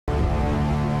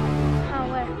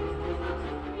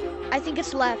I think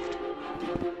it's left.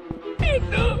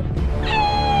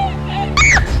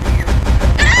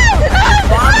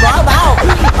 I'm out!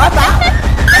 I'm out!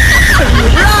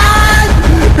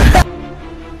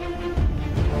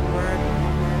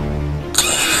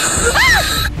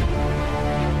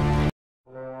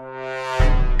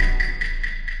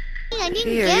 I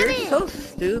didn't Here, get you're it. so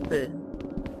stupid.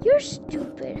 You're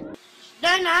stupid.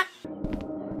 They're not.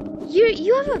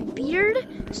 You have a beard,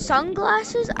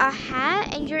 sunglasses, a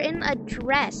hat, and you're in a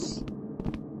dress.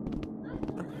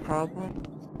 Problem?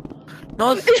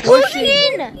 No, it's Close pushing.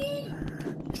 it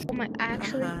in. Oh my,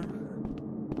 actually.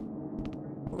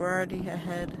 We're already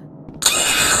ahead.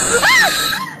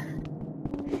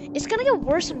 It's gonna get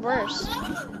worse and worse.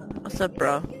 What's up,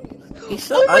 bro? He's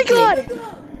so Oh my ugly. god!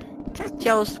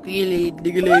 Yo, squealy, What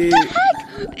diggly. the heck?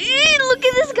 Look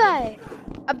at this guy.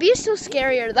 Abia's so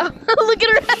scarier though. Look at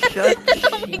her head. Shut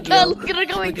Oh my god, look at her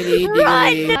going. Squiggly,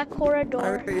 Run! diggly. That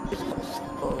corridor.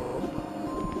 Oh.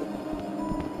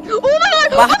 Oh my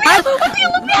god! Behind- Abia,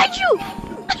 look behind you!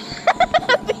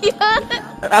 Abia!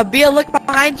 Abia, look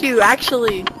behind you,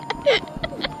 actually.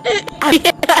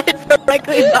 It's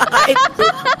directly behind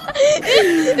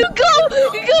you. Go!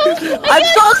 I'm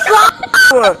so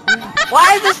slow! Why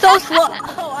is it so slow?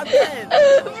 Oh, I'm dead.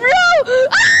 Bro!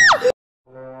 Ah!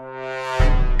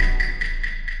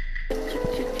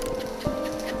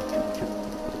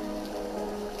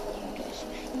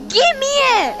 Give me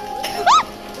it!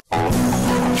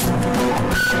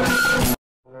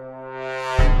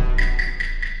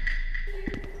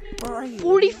 Where are you?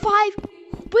 45.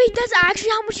 Wait, that's actually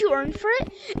how much you earned for it?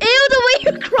 Ew, the way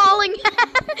you're crawling.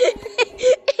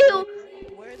 Ew.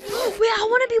 Wait, I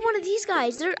want to be one of these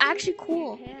guys. They're actually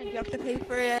cool. You have to pay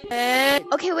for it.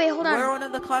 Okay, wait, hold Wear on. one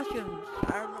of the costumes.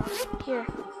 I don't know. Here.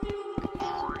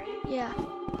 Yeah.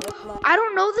 I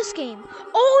don't know this game.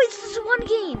 Oh, it's this one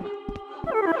game.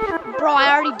 Bro,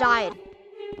 I already died.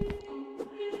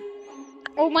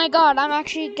 Oh my god, I'm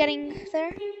actually getting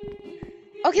there.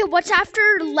 Okay, what's after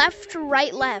left,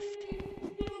 right, left?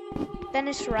 Then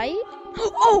it's right?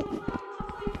 Oh!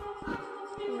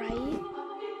 Right.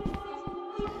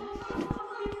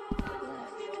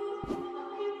 Left.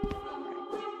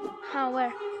 How,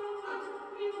 where?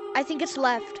 I think it's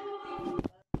left.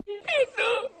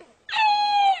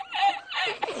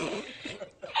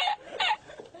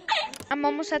 I'm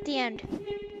almost at the end.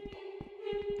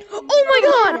 Oh my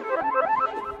god!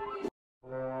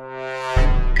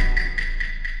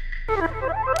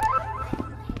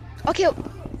 Okay,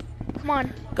 come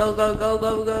on. Go, go, go,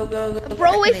 go, go, go, go.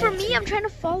 Bro, wait for me. I'm trying to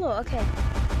follow. Okay.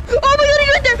 Oh my god, he's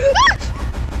right there! Ah!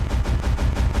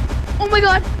 Oh my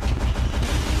god.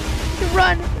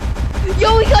 Run.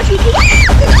 Yo, he got you.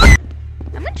 Ah!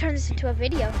 I'm gonna turn this into a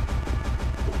video.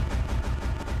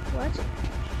 What?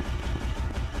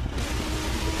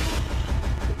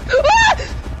 Ah!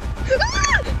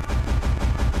 Ah!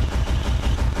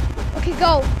 Okay,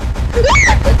 go. Ah!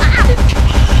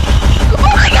 Oh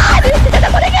my god!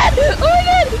 Oh my god! Oh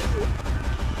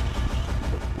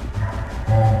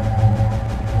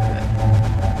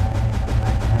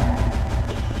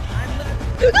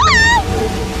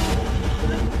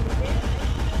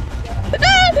my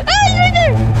god! He's right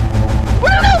there!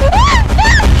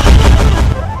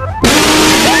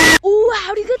 Ooh,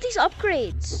 how do you get these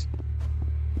upgrades?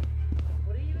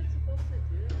 What are you even supposed to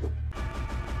do?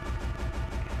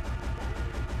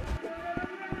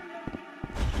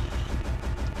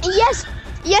 Yes!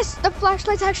 Yes, the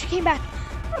flashlights actually came back.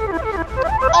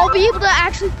 I'll be able to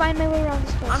actually find my way around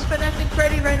this place. I'm finessing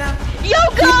Freddy right now. Yo,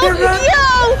 go!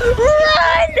 Yo!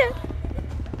 Run!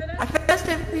 I finessed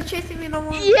him. He's chasing me no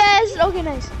more. Yes! Okay,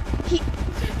 nice.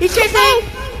 He's chasing me!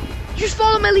 Just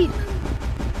follow my lead.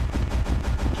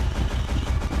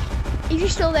 Is he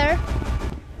still there?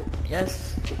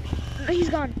 Yes. No, he's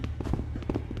gone.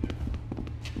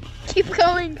 Keep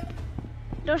going.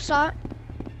 Don't stop.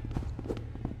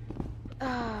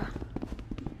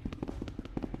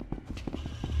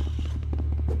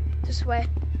 This way.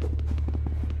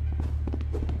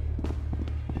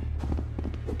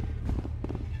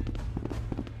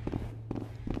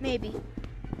 Maybe.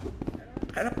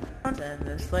 I don't understand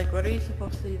this. Like, what are you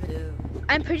supposed to even do?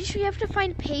 I'm pretty sure you have to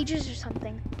find pages or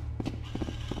something.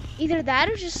 Either that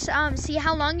or just see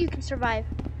how long you can survive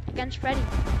against Freddy.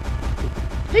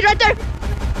 He's right there!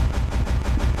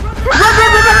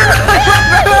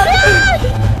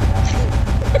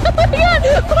 Oh my god!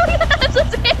 Oh my god, I'm so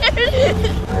scared!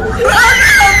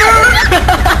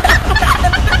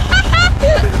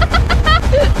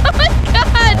 Oh my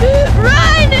god!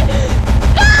 Run!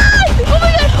 Ah! Oh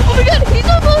my god! Oh my god! He's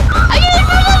almost! I can't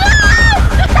move!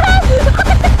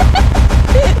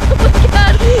 Oh my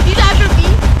god! He's after me!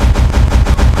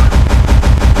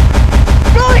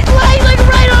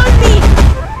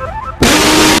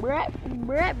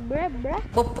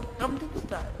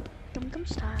 Gangnam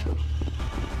Style.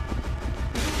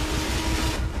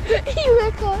 You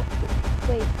got caught.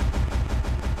 Wait.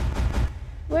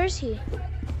 Where is he?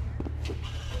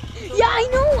 Yeah, I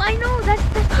know. That's.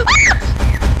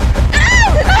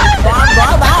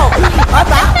 I'm out.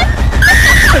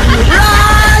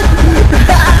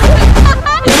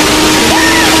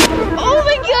 Oh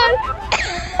my god!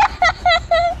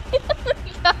 Oh my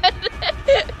god!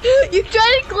 You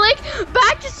tried to click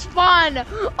back to spawn.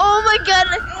 Oh my god!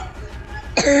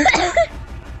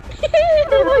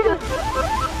 Oh my god!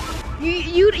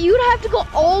 You'd have to go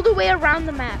all the way around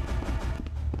the map.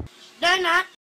 They're not.